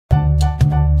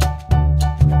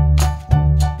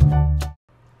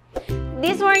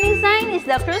warning sign is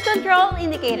the cruise control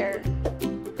indicator.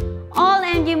 All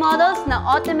MG models na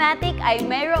automatic ay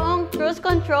mayroong cruise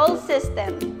control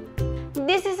system.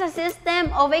 This is a system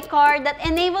of a car that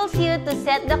enables you to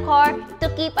set the car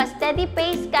to keep a steady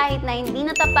pace kahit na hindi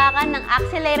natapakan ng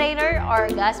accelerator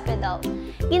or gas pedal.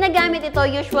 Ginagamit ito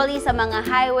usually sa mga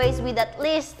highways with at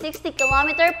least 60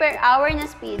 km/h na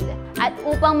speed. At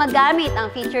upang magamit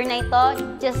ang feature na ito,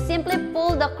 just simply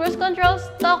pull the cruise control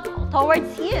stalk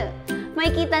towards you.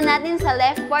 Makikita natin sa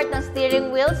left part ng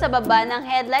steering wheel sa baba ng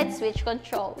headlight switch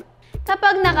control.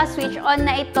 Kapag naka-switch on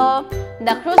na ito,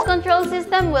 the cruise control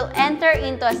system will enter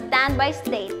into a standby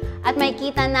state at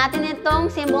makikita natin itong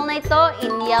symbol na ito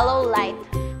in yellow light.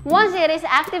 Once it is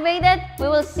activated, we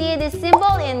will see this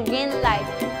symbol in green light.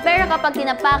 Pero kapag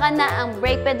tinapakan na ang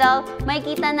brake pedal,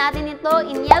 makikita natin ito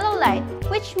in yellow light,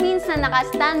 which means na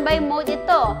naka-standby mode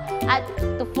ito. At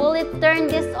to fully turn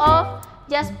this off,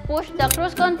 just push the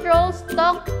cruise control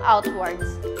stalk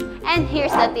outwards. And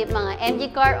here's the tip mga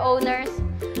MG car owners.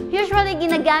 Usually,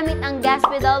 ginagamit ang gas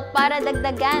pedal para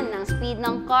dagdagan ng speed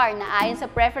ng car na ayon sa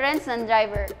preference ng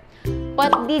driver.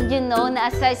 But did you know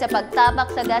na aside sa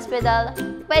pagtapak sa gas pedal,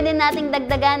 pwede nating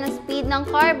dagdagan ang speed ng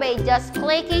car by just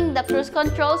clicking the cruise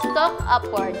control stalk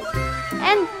upwards.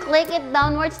 And click it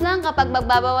downwards lang kapag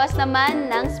magbabawas naman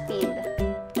ng speed.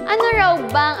 Ano raw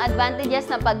bang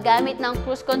advantages ng paggamit ng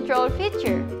cruise control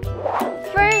feature?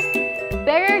 First,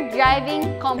 better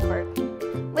driving comfort.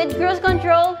 With cruise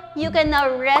control, you can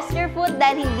now rest your foot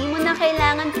dahil hindi mo na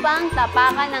kailangan pang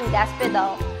tapakan ng gas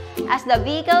pedal as the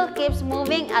vehicle keeps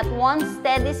moving at one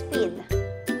steady speed.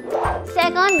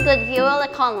 Second, good fuel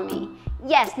economy.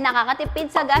 Yes,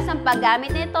 nakakatipid sa gas ang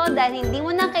paggamit nito dahil hindi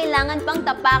mo na kailangan pang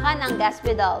tapakan ang gas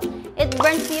pedal. It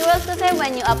burns fuel kasi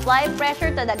when you apply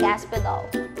pressure to the gas pedal.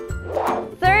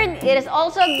 Third, it is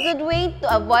also a good way to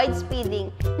avoid speeding,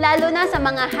 lalo na sa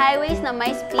mga highways na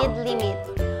may speed limit.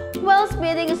 Well,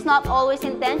 speeding is not always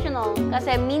intentional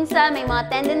kasi minsan may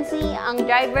mga tendency ang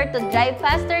driver to drive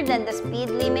faster than the speed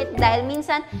limit dahil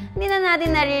minsan hindi na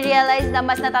natin nare-realize na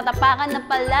mas natatapakan na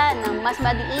pala ng mas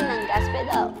madiin ang gas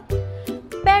pedal.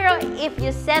 Pero if you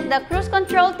set the cruise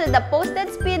control to the posted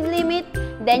speed limit,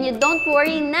 then you don't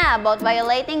worry na about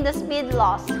violating the speed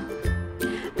laws.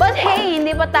 But hey,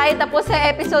 hindi pa tayo tapos sa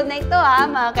episode na ito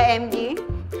mga ka-MG.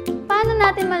 Paano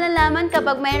natin malalaman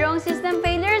kapag mayroong system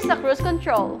failure sa cruise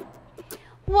control?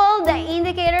 Well, the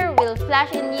indicator will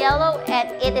flash in yellow and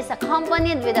it is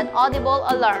accompanied with an audible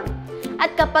alarm.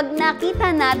 At kapag nakita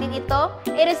natin ito,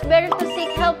 it is better to seek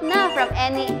help na from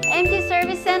any MG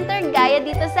service center gaya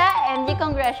dito sa MG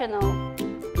Congressional.